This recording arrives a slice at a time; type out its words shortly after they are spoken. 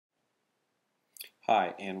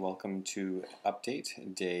Hi, and welcome to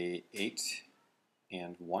Update Day 8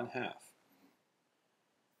 1/2.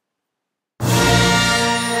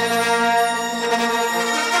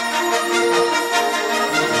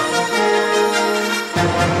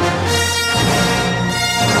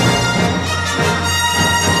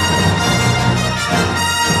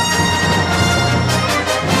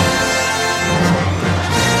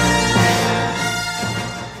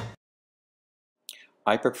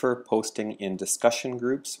 I prefer posting in discussion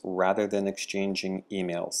groups rather than exchanging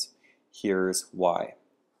emails. Here's why.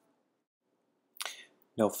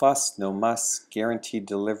 No fuss, no muss, guaranteed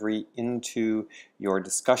delivery into your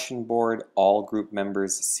discussion board. All group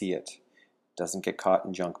members see it. Doesn't get caught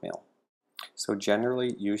in junk mail. So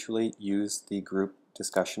generally, usually use the group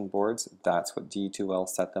discussion boards. That's what D2L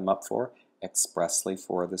set them up for, expressly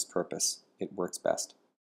for this purpose. It works best.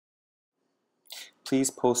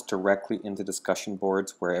 Please post directly into discussion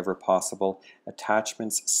boards wherever possible.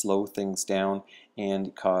 Attachments slow things down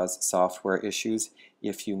and cause software issues.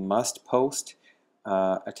 If you must post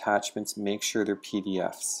attachments, make sure they're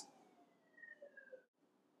PDFs.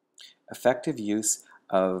 Effective use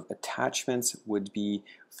of attachments would be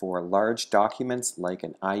for large documents like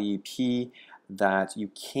an IEP that you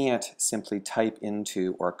can't simply type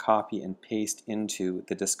into or copy and paste into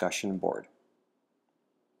the discussion board.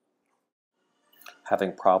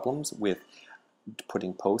 Having problems with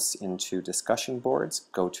putting posts into discussion boards,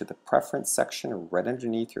 go to the preference section right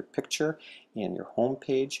underneath your picture in your home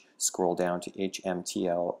page, scroll down to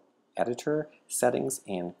HMTL editor settings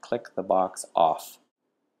and click the box off.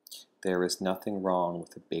 There is nothing wrong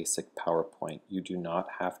with a basic PowerPoint. You do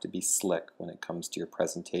not have to be slick when it comes to your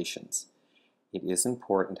presentations. It is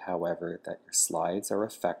important, however, that your slides are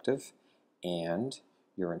effective and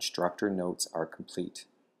your instructor notes are complete.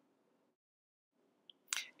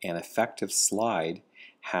 An effective slide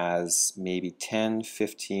has maybe 10,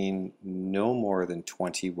 15, no more than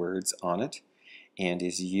 20 words on it and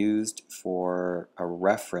is used for a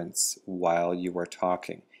reference while you are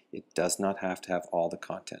talking. It does not have to have all the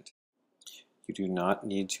content. You do not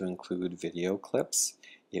need to include video clips.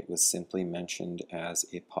 It was simply mentioned as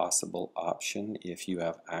a possible option if you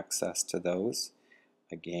have access to those.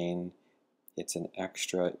 Again, it's an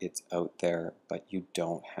extra, it's out there, but you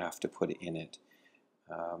don't have to put in it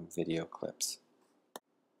video clips.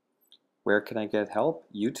 Where can I get help?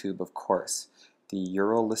 YouTube, of course. The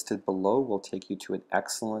URL listed below will take you to an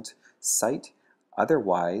excellent site.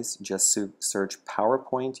 Otherwise, just search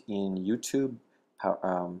PowerPoint in YouTube,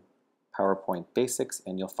 PowerPoint Basics,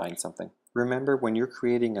 and you'll find something. Remember, when you're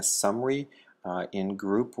creating a summary in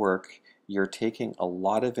group work, you're taking a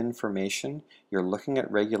lot of information. You're looking at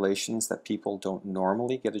regulations that people don't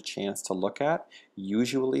normally get a chance to look at.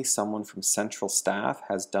 Usually someone from central staff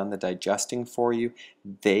has done the digesting for you.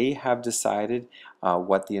 They have decided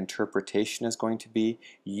what the interpretation is going to be.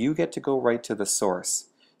 You get to go right to the source.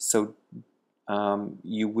 So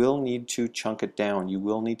you will need to chunk it down. You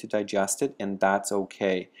will need to digest it, and that's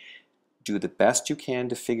okay. Do the best you can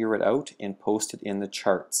to figure it out and post it in the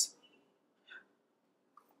charts.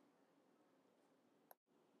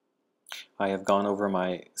 I have gone over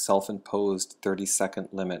my self-imposed 30-second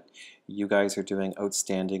limit. You guys are doing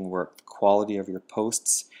outstanding work. The quality of your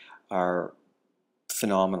posts are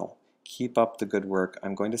phenomenal. Keep up the good work.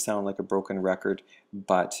 I'm going to sound like a broken record,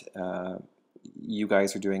 but you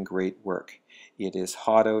guys are doing great work. It is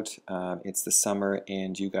hot out, it's the summer,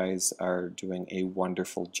 and you guys are doing a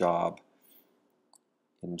wonderful job.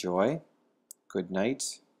 Enjoy. Good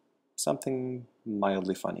night. Something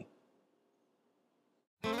mildly funny.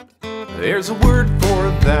 There's a word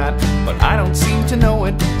for that, but I don't seem to know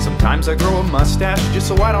it. Sometimes I grow a mustache just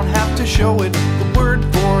so I don't have to show it. The word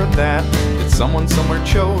for that someone somewhere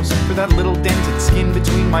chose for that little dented skin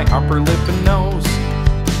between my upper lip and nose.